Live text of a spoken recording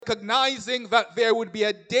recognizing that there would be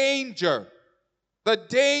a danger. The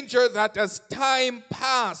danger that as time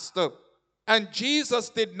passed and Jesus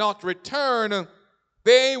did not return,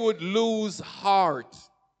 they would lose heart.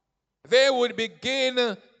 They would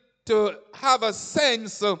begin to have a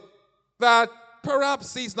sense that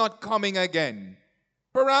perhaps he's not coming again.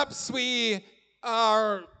 Perhaps we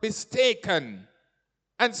are mistaken.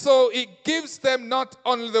 And so it gives them not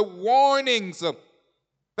only the warnings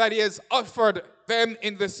that he has offered them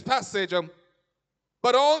in this passage,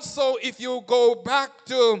 but also if you go back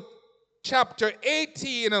to chapter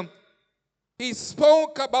 18, he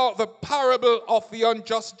spoke about the parable of the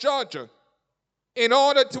unjust judge in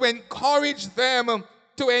order to encourage them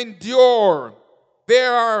to endure.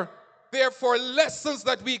 There are therefore lessons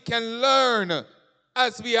that we can learn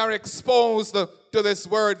as we are exposed to this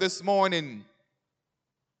word this morning.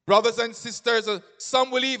 Brothers and sisters,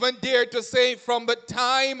 some will even dare to say, from the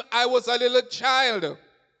time I was a little child,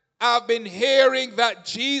 I've been hearing that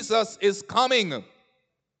Jesus is coming.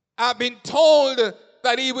 I've been told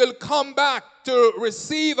that he will come back to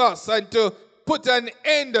receive us and to put an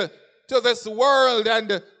end to this world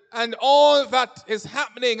and all that is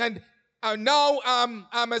happening. And now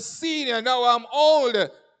I'm a senior, now I'm old,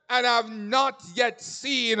 and I've not yet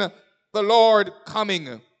seen the Lord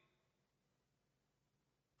coming.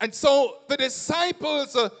 And so the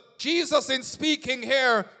disciples, Jesus in speaking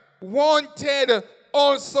here, wanted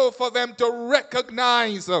also for them to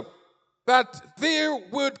recognize that there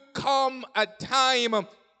would come a time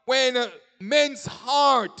when men's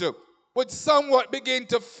heart would somewhat begin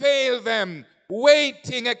to fail them,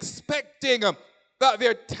 waiting, expecting that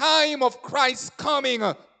their time of Christ's coming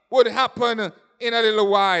would happen in a little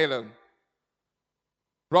while.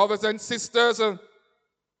 Brothers and sisters,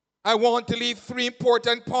 I want to leave 3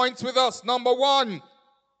 important points with us. Number 1,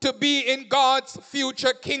 to be in God's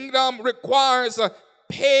future kingdom requires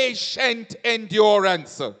patient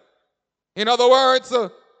endurance. In other words,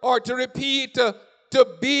 or to repeat, to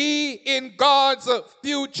be in God's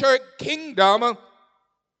future kingdom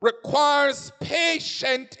requires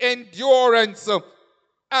patient endurance.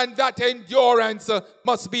 And that endurance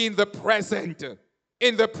must be in the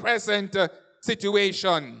present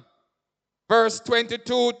situation. Verse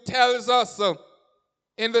 22 tells us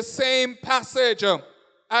in the same passage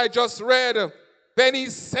I just read, then he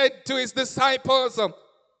said to his disciples,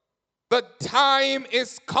 the time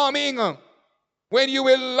is coming when you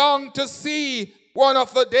will long to see one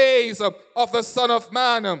of the days of the Son of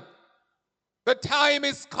Man. The time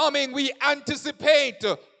is coming, we anticipate,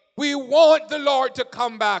 we want the Lord to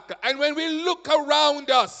come back. And when we look around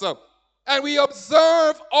us and we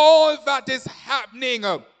observe all that is happening,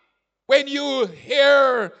 when you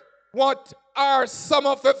hear what are some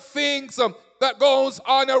of the things that goes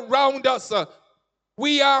on around us,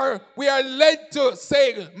 we are led to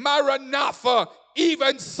say, Maranatha,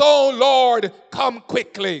 even so, Lord, come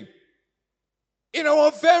quickly. In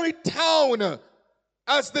our very town,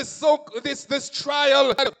 as this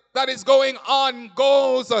trial that is going on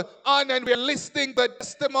goes on, and we're listing the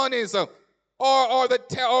testimonies or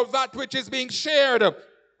that which is being shared,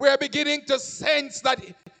 we're beginning to sense that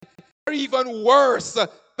even worse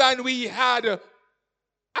than we had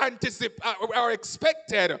anticipated or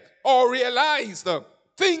expected or realized.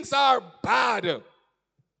 Things are bad,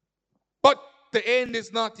 but the end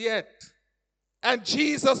is not yet. And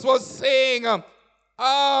Jesus was saying,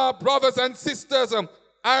 brothers and sisters,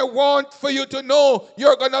 I want for you to know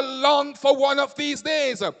you're going to long for one of these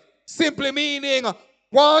days. Simply meaning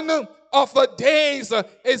one of the days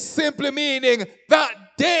is simply meaning that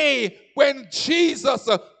day when Jesus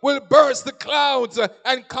will burst the clouds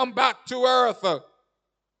and come back to earth.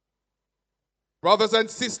 Brothers and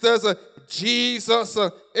sisters, Jesus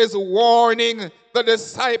is warning the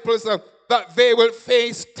disciples that they will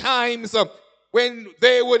face times when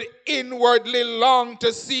they would inwardly long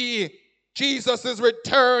to see Jesus'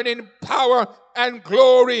 return in power and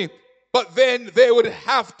glory, but then they would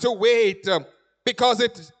have to wait because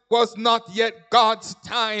it was not yet God's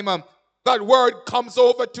time. That word comes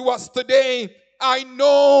over to us today. I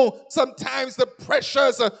know sometimes the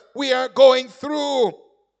pressures we are going through,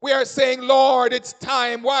 we are saying, Lord, it's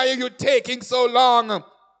time. Why are you taking so long?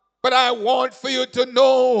 But I want for you to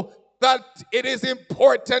know that it is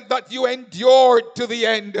important that you endure to the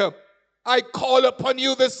end. I call upon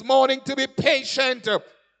you this morning to be patient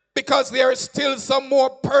because there are still some more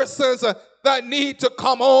persons that need to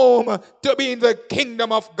come home to be in the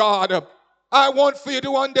kingdom of God. I want for you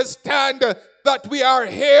to understand that we are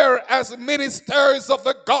here as ministers of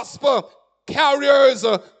the gospel, carriers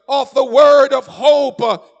of the word of hope,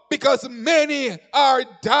 because many are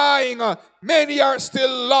dying, many are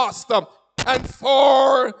still lost, and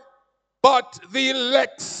for but the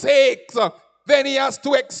elect's sake, then he has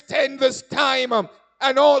to extend this time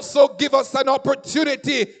and also give us an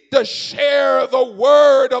opportunity to share the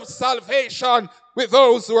word of salvation with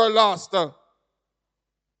those who are lost.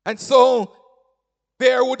 And so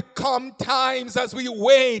there would come times as we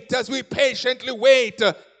wait, as we patiently wait,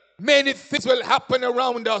 many things will happen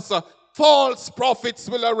around us. False prophets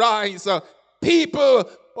will arise. People,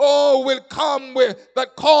 will come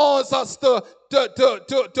that cause us to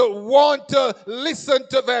want to listen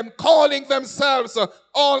to them, calling themselves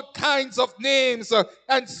all kinds of names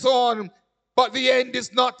and so on. But the end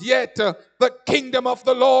is not yet. The kingdom of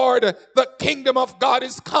the Lord, the kingdom of God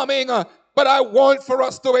is coming. But I want for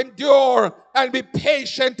us to endure and be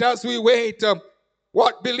patient as we wait.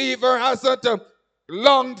 What believer hasn't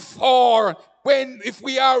longed for if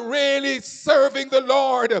we are really serving the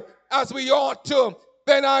Lord as we ought to,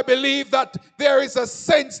 then I believe that there is a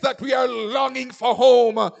sense that we are longing for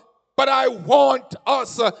home. But I want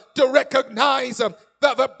us to recognize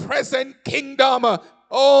that the present kingdom,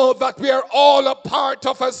 that we are all a part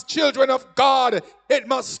of as children of God, it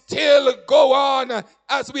must still go on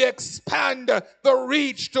as we expand the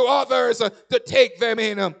reach to others to take them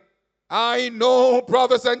in. I know,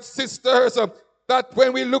 brothers and sisters, that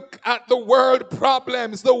when we look at the world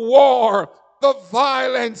problems, the war, the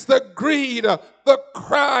violence, the greed, the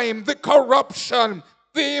crime, the corruption,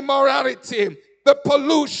 the immorality, the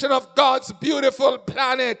pollution of God's beautiful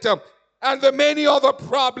planet, and the many other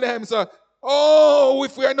problems,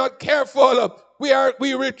 if we are not careful,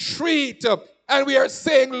 we retreat and we are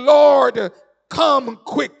saying, Lord, come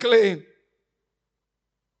quickly.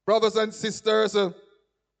 Brothers and sisters,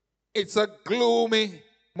 it's a gloomy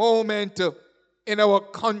moment in our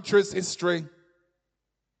country's history.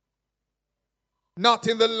 Not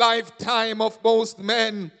in the lifetime of most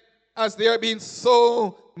men, as there have been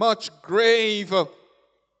so much grave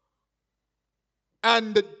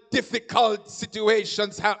and difficult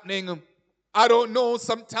situations happening. I don't know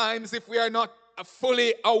sometimes if we are not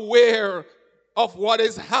fully aware of what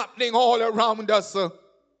is happening all around us.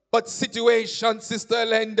 But situation, Sister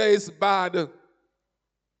Elenda, is bad.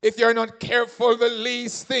 If you're not careful, the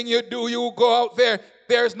least thing you do, you go out there.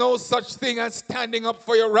 There's no such thing as standing up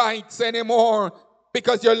for your rights anymore,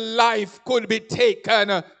 because your life could be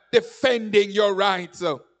taken defending your rights.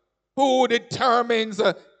 Who determines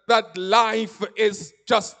that life is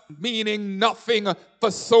just meaning nothing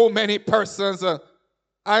for so many persons?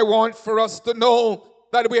 I want for us to know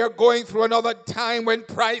that we are going through another time when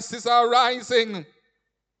prices are rising.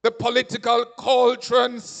 The political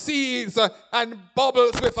cauldron seethes and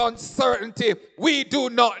bubbles with uncertainty. We do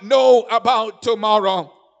not know about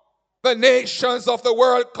tomorrow. The nations of the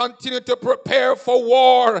world continue to prepare for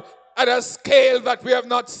war at a scale that we have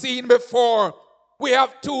not seen before. We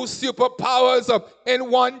have two superpowers. In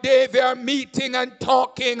one day they are meeting and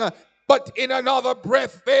talking, but in another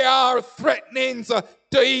breath they are threatening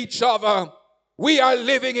to each other. We are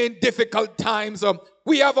living in difficult times.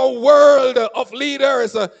 We have a world of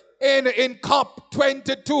leaders in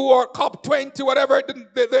COP22 or COP20, whatever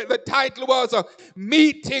the title was,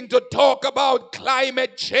 meeting to talk about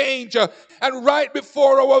climate change. And right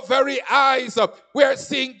before our very eyes, we're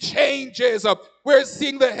seeing changes. We're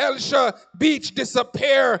seeing the Hellshire beach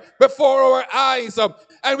disappear before our eyes.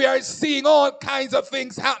 And we are seeing all kinds of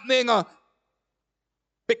things happening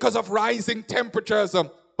because of rising temperatures.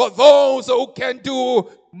 But those who can do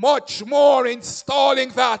much more in stalling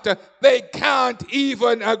that, they can't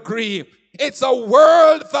even agree. It's a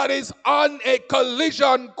world that is on a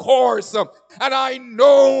collision course. And I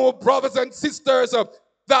know, brothers and sisters,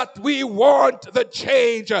 that we want the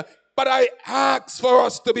change. But I ask for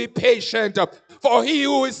us to be patient. For he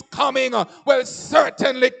who is coming will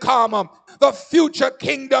certainly come. The future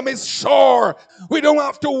kingdom is sure. We don't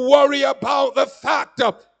have to worry about the fact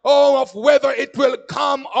of whether it will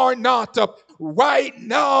come or not. Right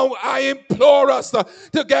now, I implore us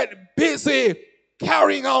to get busy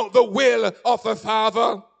carrying out the will of the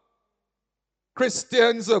Father.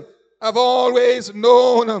 Christians have always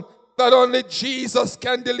known that only Jesus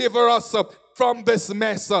can deliver us from this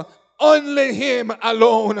mess. Only him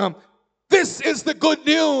alone. This is the good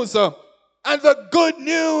news. And the good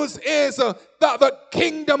news is that the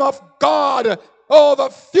kingdom of God,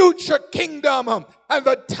 the future kingdom, and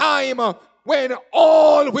the time when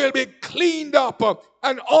all will be cleaned up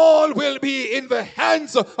and all will be in the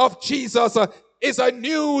hands of Jesus, is a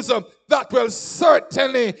news that will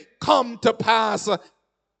certainly come to pass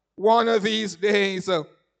one of these days.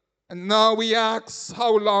 And now we ask,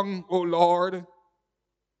 how long, O Lord?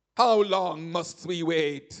 How long must we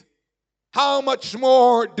wait? How much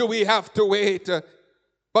more do we have to wait?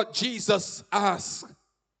 But Jesus asks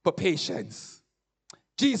for patience.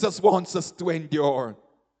 Jesus wants us to endure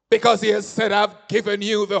because he has said, I've given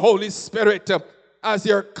you the Holy Spirit as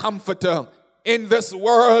your comforter. In this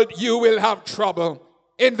world, you will have trouble.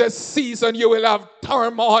 In this season, you will have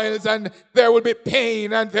turmoils, and there will be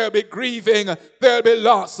pain, and there will be grieving, there will be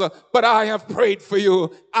loss. But I have prayed for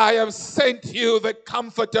you. I have sent you the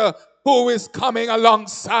comforter who is coming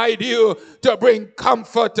alongside you to bring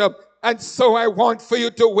comfort. And so I want for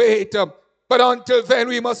you to wait. But until then,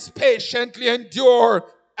 we must patiently endure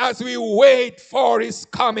as we wait for his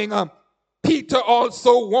coming. Peter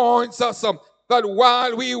also warns us that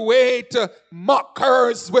while we wait,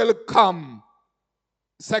 mockers will come.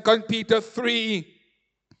 2 Peter 3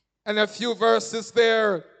 and a few verses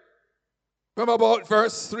there from about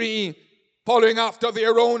verse 3. Following after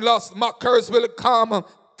their own lust, mockers will come,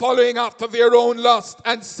 following after their own lust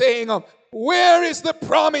and saying, where is the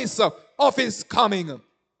promise of his coming?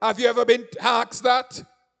 Have you ever been asked that?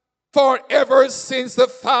 For ever since the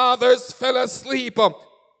fathers fell asleep,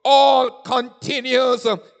 all continues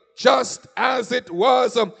just as it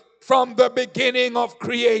was from the beginning of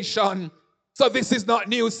creation. So this is not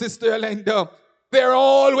new, Sister Elenda. There are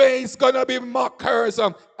always going to be mockers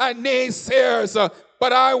and naysayers.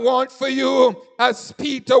 But I want for you, as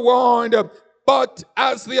Peter warned, but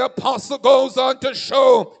as the apostle goes on to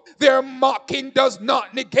show, their mocking does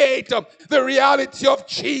not negate the reality of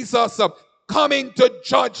Jesus coming to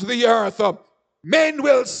judge the earth. Men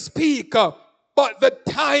will speak, but the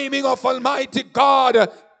timing of Almighty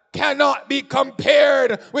God cannot be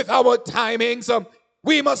compared with our timings.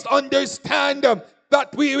 We must understand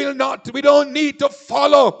that we don't need to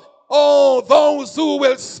follow those who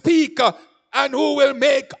will speak and who will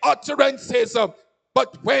make utterances.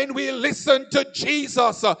 But when we listen to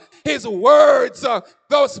Jesus, his words,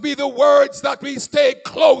 those be the words that we stay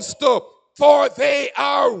close to, for they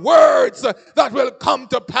are words that will come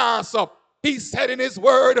to pass. He said in his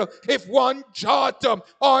word, if one jot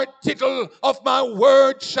or tittle of my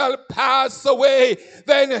word shall pass away,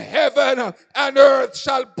 then heaven and earth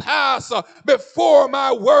shall pass before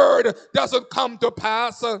my word doesn't come to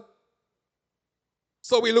pass.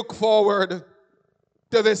 So we look forward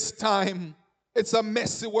to this time. It's a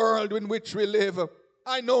messy world in which we live.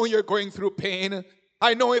 I know you're going through pain.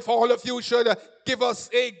 I know if all of you should give us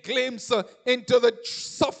a glimpse into the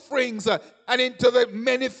sufferings and into the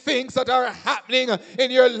many things that are happening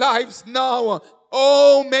in your lives now.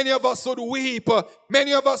 Oh, many of us would weep.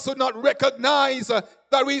 Many of us would not recognize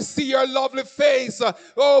that we see your lovely face.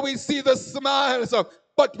 Oh, we see the smiles.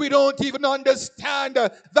 But we don't even understand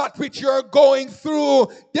that which you're going through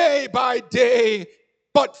day by day.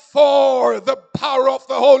 But for the power of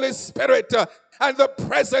the Holy Spirit and the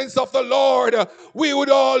presence of the Lord, we would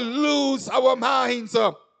all lose our minds.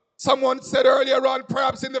 Someone said earlier on,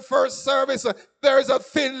 perhaps in the first service, there's a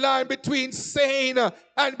thin line between sane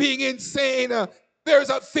and being insane. There's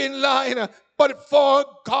a thin line. But for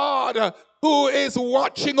God, who is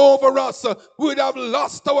watching over us, we would have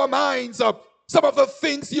lost our minds. Some of the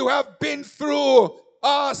things you have been through,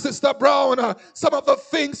 Sister Brown, some of the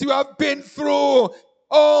things you have been through,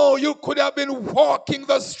 oh, you could have been walking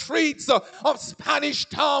the streets of Spanish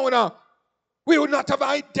Town. We would not have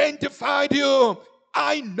identified you.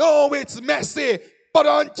 I know it's messy, but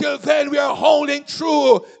until then we are holding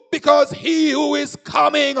true, because he who is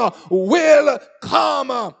coming will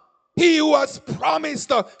come. He who has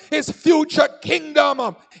promised his future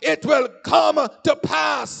kingdom, it will come to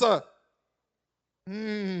pass.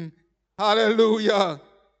 Hallelujah.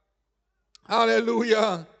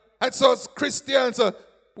 Hallelujah. And so as Christians,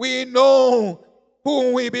 we know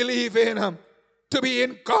whom we believe in to be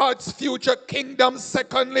in God's future kingdom.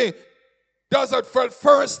 Secondly,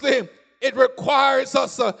 firstly, it requires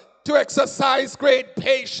us to exercise great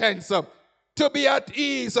patience, to be at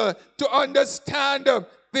ease, to understand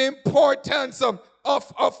the importance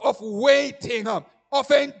of waiting,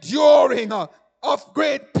 of enduring, of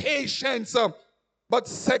great patience. But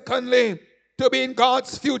secondly, to be in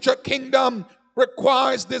God's future kingdom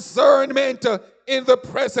requires discernment in the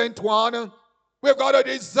present one. We've got to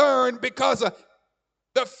discern, because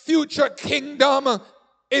the future kingdom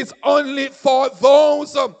is only for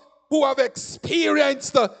those who have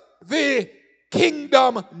experienced the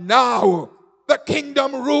kingdom now, the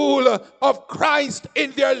kingdom rule of Christ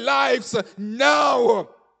in their lives now.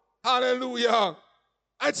 Hallelujah.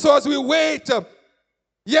 And so as we wait,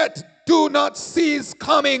 yet do not cease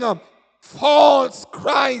coming, false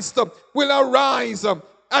Christ will arise,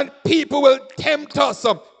 and people will tempt us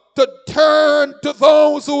to turn to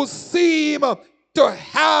those who seem to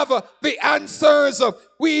have the answers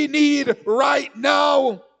we need right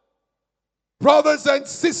now. Brothers and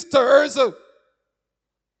sisters,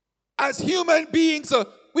 as human beings,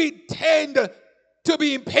 we tend to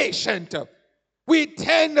be impatient. We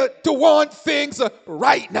tend to want things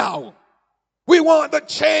right now. We want the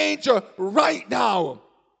change right now.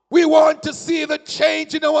 We want to see the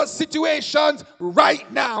change in our situations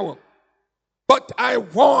right now. But I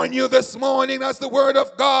warn you this morning, as the word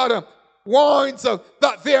of God warns,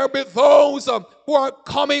 that there be those who are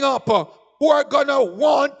coming up, who are going to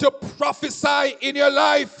want to prophesy in your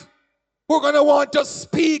life. We're going to want to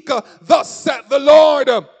speak, thus said the Lord.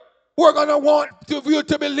 We're going to want you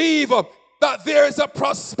to believe that there is a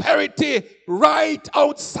prosperity right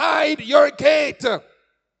outside your gate.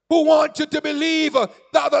 Who want you to believe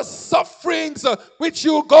that the sufferings which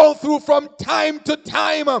you go through from time to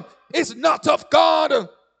time is not of God.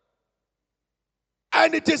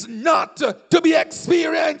 And it is not to be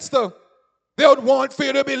experienced. They would want for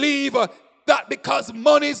you to believe that because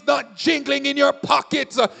money is not jingling in your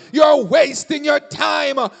pockets, you're wasting your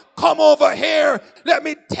time. Come over here. Let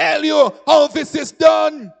me tell you how this is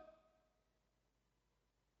done.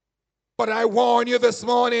 But I warn you this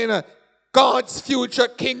morning, God's future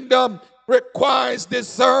kingdom requires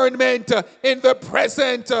discernment in the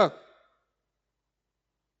present.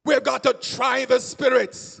 We've got to try the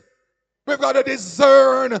spirits. We've got to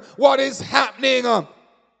discern what is happening.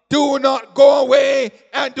 Do not go away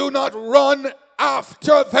and do not run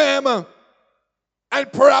after them.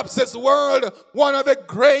 And perhaps this world, one of the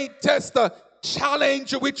greatest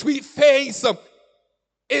challenge which we face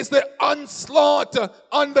is the onslaught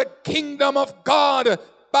on the kingdom of God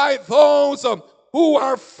by those who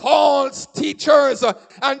are false teachers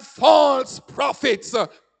and false prophets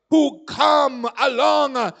who come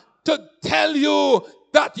along to tell you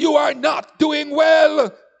that you are not doing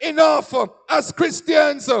well enough as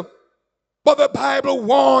Christians. But the Bible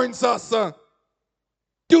warns us,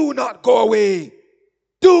 do not go away,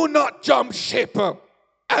 do not jump ship,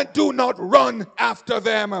 and do not run after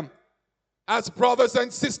them. As brothers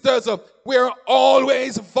and sisters, we are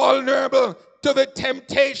always vulnerable to the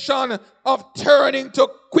temptation of turning to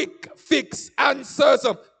quick fix answers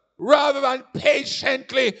rather than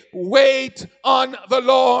patiently wait on the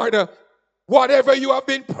Lord. Whatever you have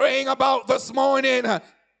been praying about this morning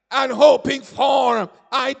and hoping for,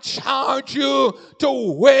 I charge you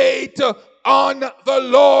to wait on the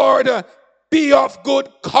Lord. Be of good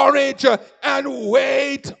courage and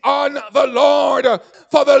wait on the Lord.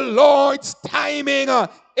 For the Lord's timing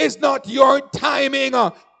is not your timing.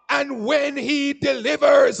 And when he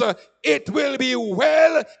delivers, it will be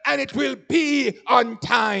well and it will be on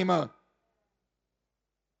time.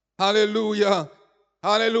 Hallelujah.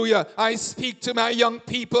 Hallelujah. I speak to my young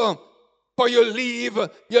people. For you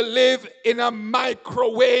live in a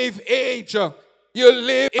microwave age. You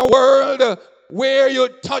live in a world where you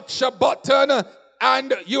touch a button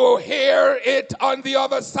and you hear it on the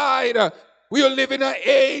other side. We live in an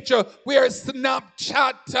age where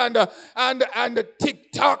Snapchat and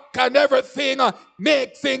TikTok and everything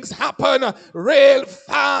make things happen real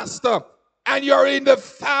fast. And you're in the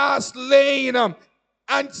fast lane.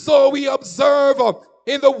 And so we observe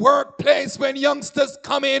in the workplace when youngsters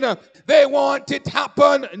come in, they want it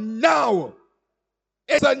happen now.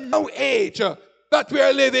 It's a new age that we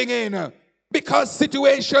are living in. Because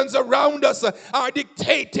situations around us are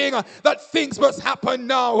dictating that things must happen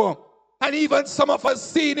now. And even some of us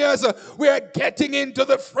seniors, we are getting into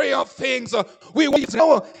the fray of things. We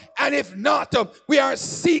know, and if not, we are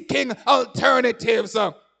seeking alternatives.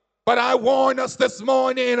 But I warn us this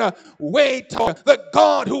morning, wait, the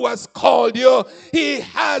God who has called you, he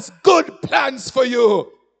has good plans for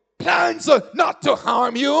you. Plans not to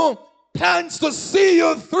harm you, plans to see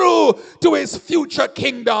you through to his future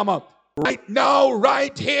kingdom. Right now,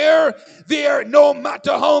 right here, there, no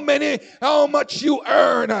matter how much you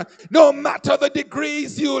earn, no matter the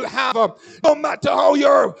degrees you'll have, no matter how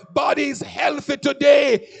your body's healthy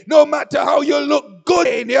today, no matter how you look good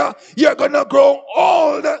in you, you're going to grow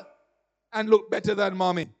old and look better than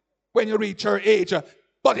mommy when you reach her age.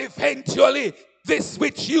 But eventually, this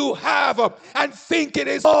which you have and think it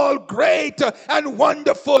is all great and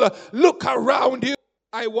wonderful, look around you.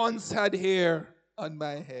 I once had hair on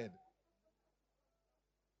my head.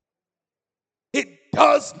 It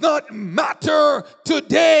does not matter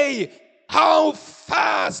today how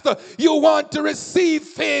fast you want to receive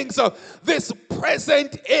things. This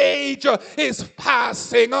present age is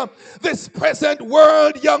passing. This present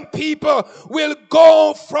world, young people, will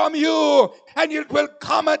go from you. And it will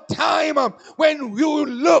come a time when you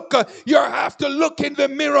have to look in the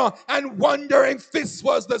mirror and wonder if this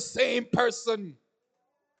was the same person.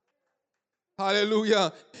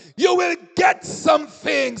 Hallelujah. You will get some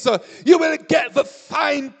things. You will get the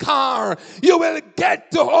fine car. You will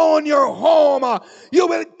get to own your home. You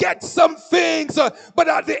will get some things. But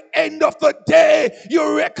at the end of the day,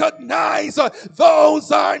 you recognize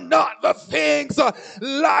those are not the things.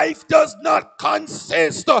 Life does not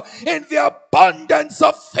consist in the abundance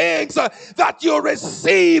of things that you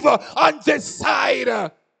receive on this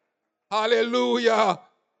side. Hallelujah.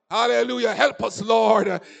 Hallelujah. Help us,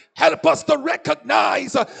 Lord. Help us to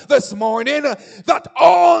recognize this morning that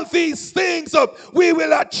all these things we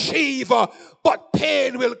will achieve, but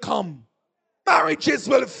pain will come. Marriages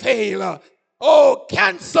will fail. Oh,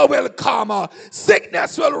 cancer will come.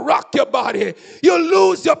 Sickness will rock your body. You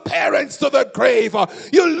lose your parents to the grave.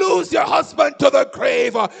 You lose your husband to the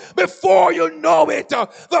grave. Before you know it,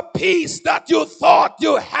 the peace that you thought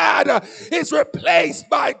you had is replaced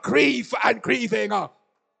by grief and grieving.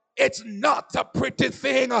 It's not a pretty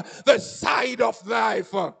thing, the side of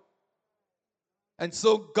life. And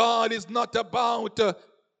so God is not about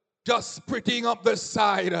just prettying up the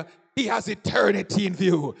side. He has eternity in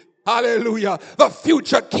view. Hallelujah. The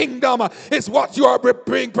future kingdom is what you are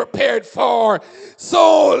being prepared for.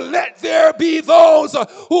 So let there be those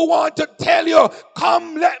who want to tell you,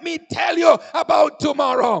 come, let me tell you about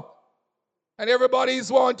tomorrow. And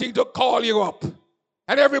everybody's wanting to call you up.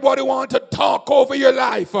 And everybody wants to talk over your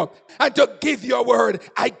life and to give you a word.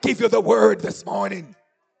 I give you the word this morning.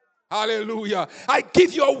 Hallelujah. I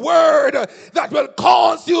give you a word that will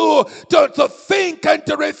cause you to think and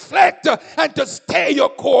to reflect and to stay your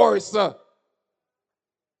course.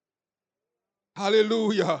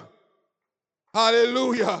 Hallelujah.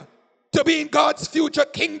 Hallelujah. To be in God's future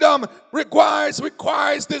kingdom requires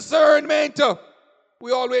discernment.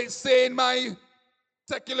 We always say in my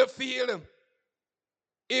secular field,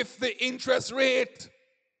 if the interest rate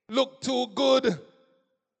look too good,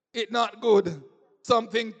 it's not good.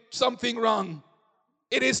 Something wrong.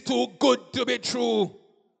 It is too good to be true.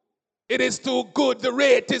 It is too good. The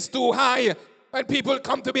rate is too high. When people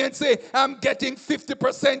come to me and say, I'm getting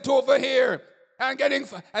 50% over here.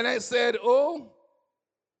 And I said, oh,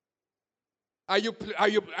 are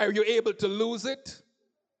you able to lose it?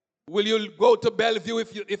 Will you go to Bellevue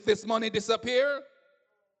if this money disappear?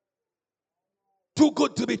 Too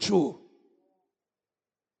good to be true.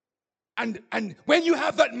 And when you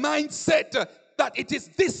have that mindset that it is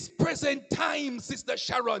this present time, Sister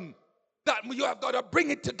Sharon, that you have got to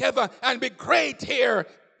bring it together and be great here,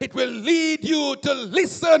 it will lead you to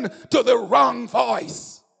listen to the wrong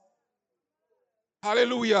voice.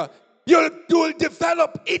 Hallelujah. You'll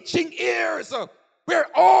develop itching ears where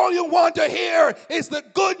all you want to hear is the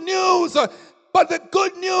good news. But the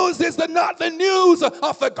good news is not the news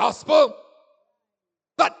of the gospel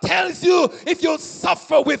that tells you, if you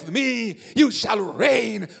suffer with me, you shall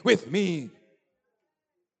reign with me.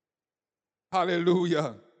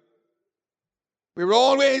 Hallelujah. We're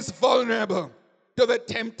always vulnerable to the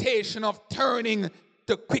temptation of turning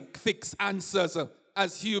to quick fix answers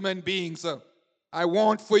as human beings. I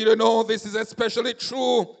want for you to know this is especially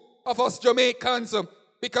true of us Jamaicans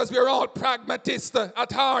because we're all pragmatists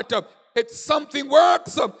at heart. If something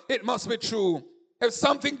works, it must be true. If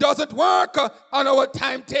something doesn't work on our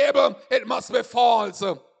timetable, it must be false.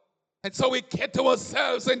 And so we get to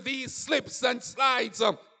ourselves in these slips and slides.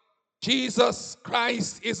 Jesus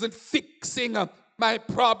Christ isn't fixing my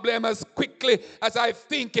problem as quickly as I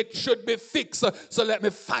think it should be fixed. So let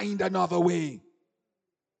me find another way.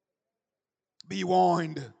 Be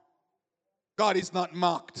warned. God is not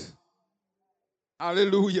mocked.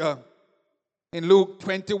 Hallelujah. In Luke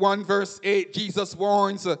 21 verse 8, Jesus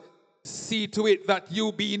warns, see to it that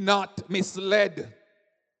you be not misled.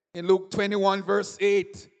 In Luke 21 verse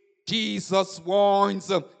 8, Jesus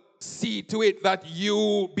warns, see to it that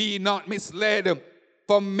you be not misled.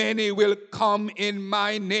 For many will come in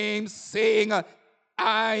my name saying,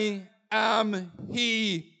 I am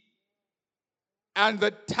he. And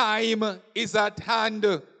the time is at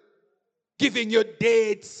hand, giving you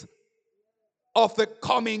dates of the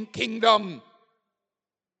coming kingdom.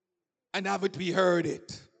 And haven't we heard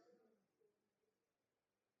it?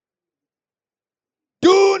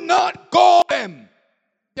 Do not go them.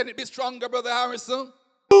 Can it be stronger, Brother Harrison?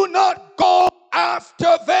 Do not go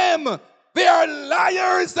after them. They are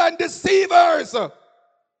liars and deceivers.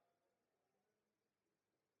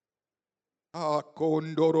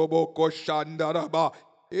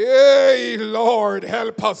 Hey, Lord,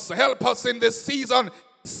 help us. Help us in this season.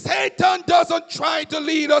 Satan doesn't try to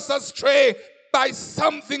lead us astray by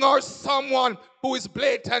something or someone who is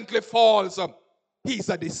blatantly false. He's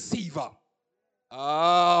a deceiver.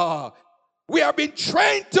 We have been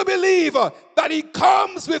trained to believe that he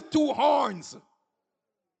comes with two horns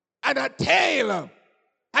and a tail.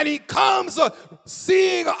 And he comes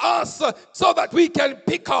seeing us so that we can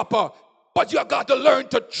pick up. But you got to learn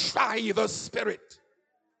to try the Spirit.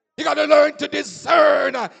 You got to learn to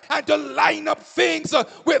discern and to line up things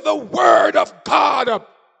with the Word of God.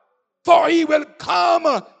 For he will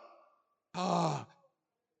come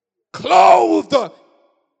clothed,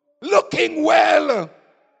 looking well,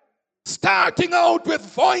 starting out with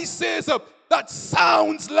voices that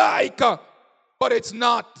sounds like, but it's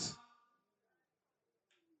not.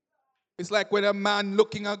 It's like when a man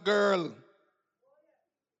looking a girl.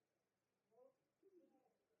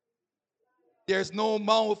 There's no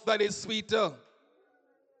mouth that is sweeter.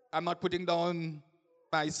 I'm not putting down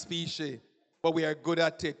my species, but we are good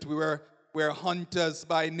at it. We're hunters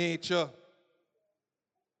by nature.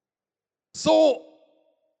 So,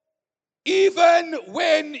 even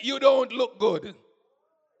when you don't look good,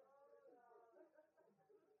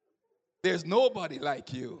 there's nobody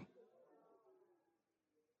like you.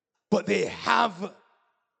 But they have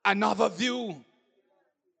another view.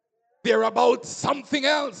 They're about something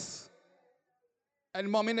else. And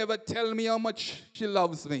mommy never tell me how much she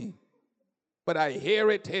loves me. But I hear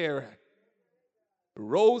it here.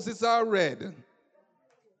 Roses are red.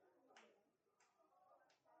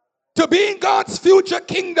 To be in God's future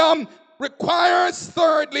kingdom requires,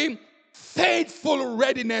 thirdly, faithful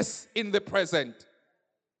readiness in the present.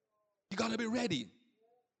 You got to be ready.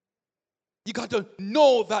 You got to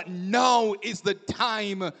know that now is the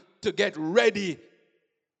time to get ready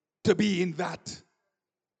to be in that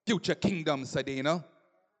future kingdom, Sadina.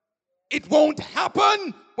 It won't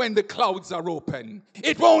happen when the clouds are open.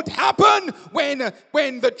 It won't happen when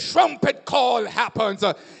the trumpet call happens.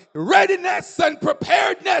 Readiness and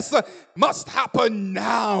preparedness must happen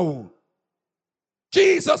now.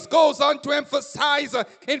 Jesus goes on to emphasize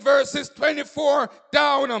in verses 24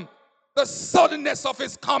 down the suddenness of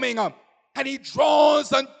his coming. And he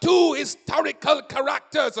draws on two historical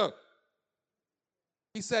characters.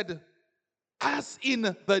 He said, as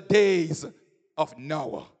in the days of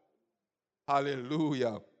Noah.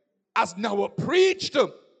 Hallelujah. As Noah preached,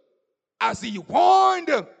 as he warned,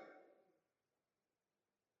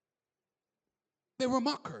 they were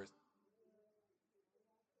mockers.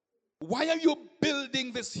 Why are you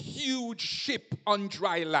building this huge ship on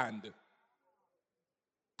dry land?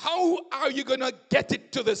 How are you going to get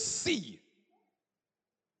it to the sea?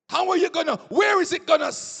 Where is it going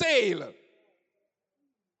to sail?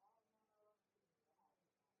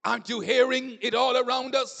 Aren't you hearing it all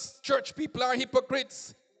around us? Church people are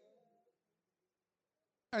hypocrites.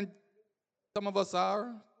 And some of us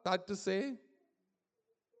are, sad to say.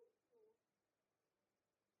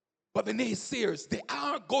 But the naysayers, they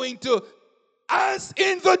are going to, as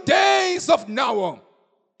in the days of Noah,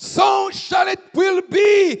 so shall it will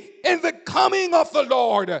be in the coming of the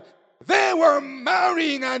Lord. They were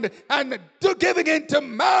marrying and giving into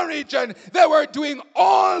marriage, and they were doing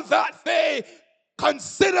all that they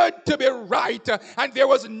considered to be right, and there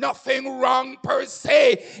was nothing wrong per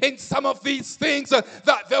se in some of these things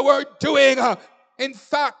that they were doing. In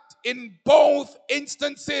fact, in both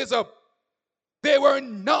instances, they were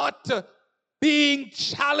not being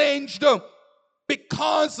challenged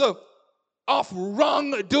because of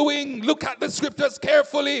wrongdoing. Look at the scriptures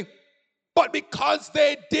carefully. But because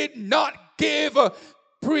they did not give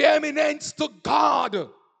preeminence to God.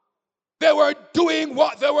 They were doing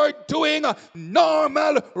what they were doing,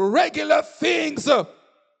 normal, regular things.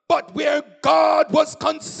 But where God was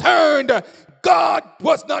concerned, God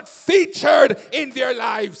was not featured in their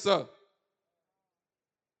lives.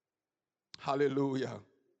 Hallelujah.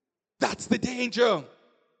 That's the danger.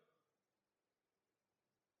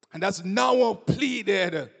 And as Noah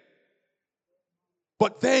pleaded,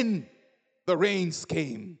 but then the rains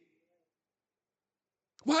came.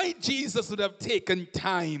 Why Jesus would have taken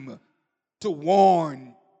time to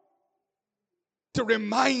warn, to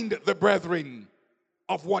remind the brethren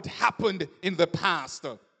of what happened in the past.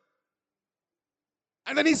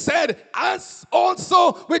 And then he said, as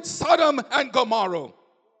also with Sodom and Gomorrah,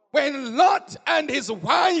 when Lot and his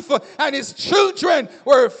wife and his children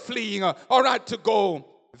were fleeing or had to go,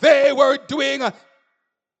 they were doing,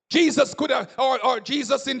 Jesus could have, or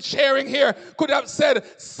Jesus in sharing here, could have said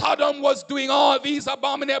Sodom was doing all these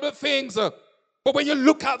abominable things. But when you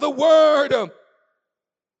look at the word,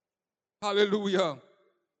 hallelujah,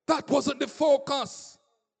 that wasn't the focus.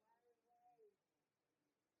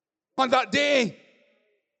 On that day,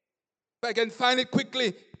 if I can find it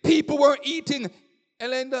quickly, people were eating.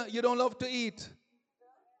 Elenda, you don't love to eat.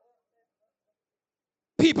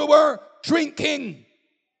 People were drinking.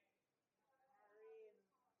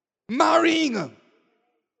 marrying,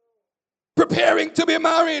 preparing to be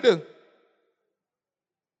married.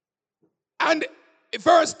 And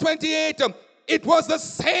verse 28, it was the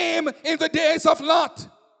same in the days of Lot.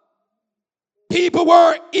 People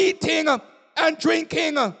were eating and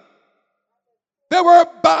drinking. They were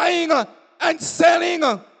buying and selling.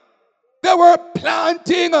 They were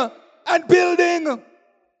planting and building.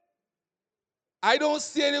 I don't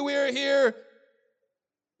see anywhere here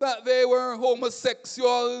that they were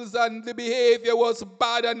homosexuals and the behavior was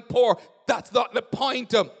bad and poor. That's not the point.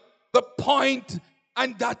 The point,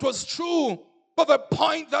 and that was true, but the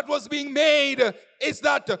point that was being made is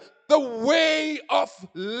that the way of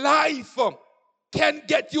life can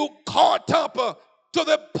get you caught up to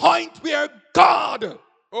the point where God,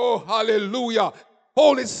 oh hallelujah,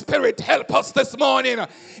 Holy Spirit, help us this morning.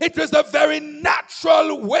 It is the very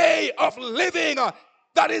natural way of living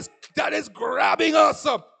that is grabbing us.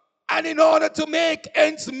 And in order to make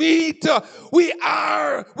ends meet, we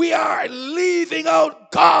are leaving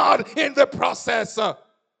out God in the process. Oh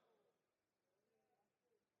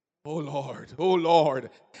Lord, oh Lord.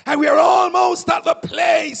 And we are almost at the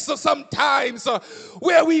place sometimes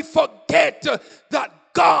where we forget that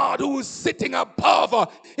God who is sitting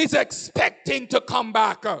above is expecting to come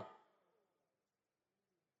back.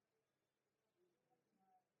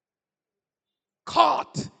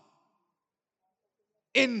 Caught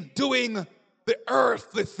in doing the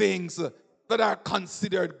earthly things that are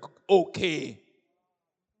considered okay.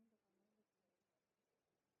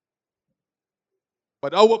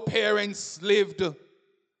 But our parents lived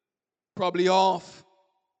probably off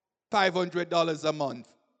 $500 a month.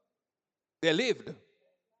 They lived.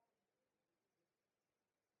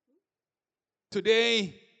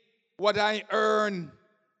 Today, what I earn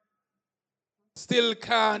still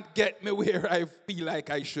can't get me where I feel like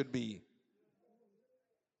I should be.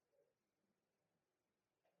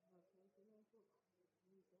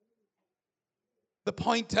 The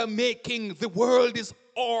point I'm making, the world is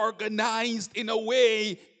organized in a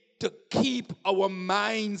way to keep our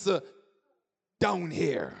minds down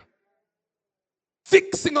here.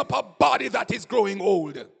 Fixing up a body that is growing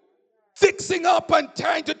old. Fixing up and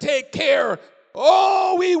trying to take care.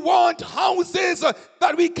 Oh, we want houses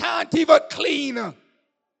that we can't even clean.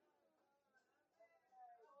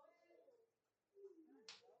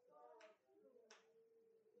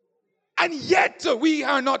 And yet we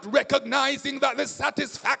are not recognizing that the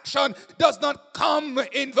satisfaction does not come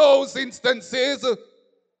in those instances.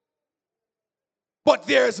 But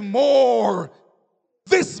there's more.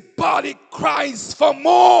 This body cries for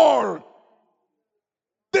more.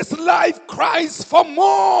 This life cries for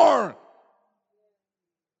more.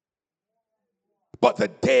 But the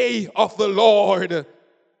day of the Lord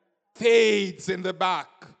fades in the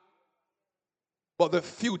back. But the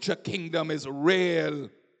future kingdom is real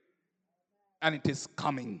and it is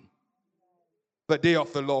coming. The day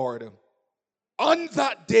of the Lord. On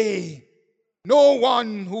that day, no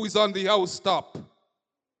one who is on the housetop.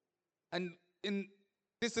 And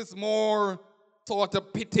this is more sort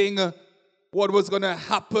of pitting what was going to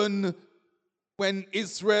happen when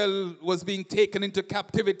Israel was being taken into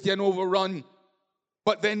captivity and overrun.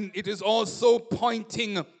 But then it is also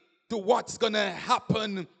pointing to what's going to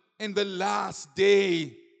happen in the last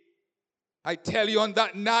day. I tell you, on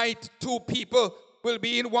that night, 2 people will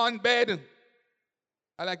be in one bed.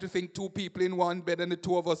 I like to think 2 people in one bed and the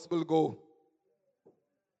 2 of us will go.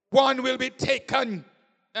 One will be taken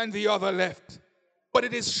and the other left. But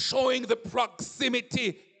it is showing the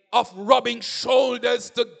proximity of rubbing shoulders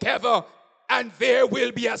together, and there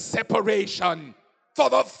will be a separation. For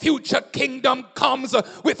the future kingdom comes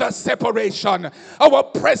with a separation. Our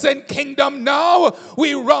present kingdom now,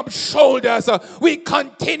 we rub shoulders. We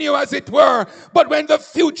continue as it were. But when the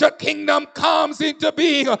future kingdom comes into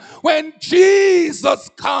being, when Jesus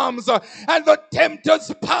comes and the tempter's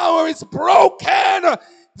power is broken,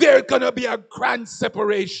 there's going to be a grand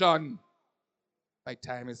separation. My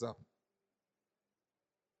time is up.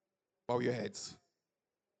 Bow your heads.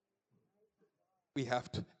 We have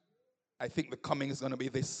to. I think the coming is going to be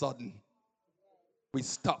this sudden. We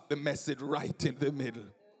stop the message right in the middle.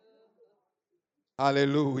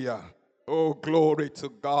 Hallelujah. Oh, glory to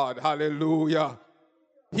God. Hallelujah.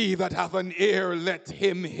 He that hath an ear, let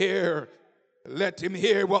him hear. Let him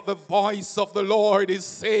hear what the voice of the Lord is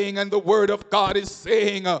saying and the word of God is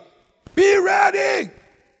saying. Be ready.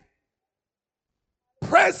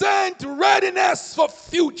 Present readiness for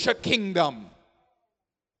future kingdom.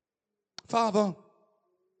 Father,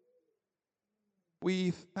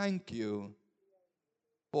 we thank you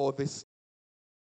for this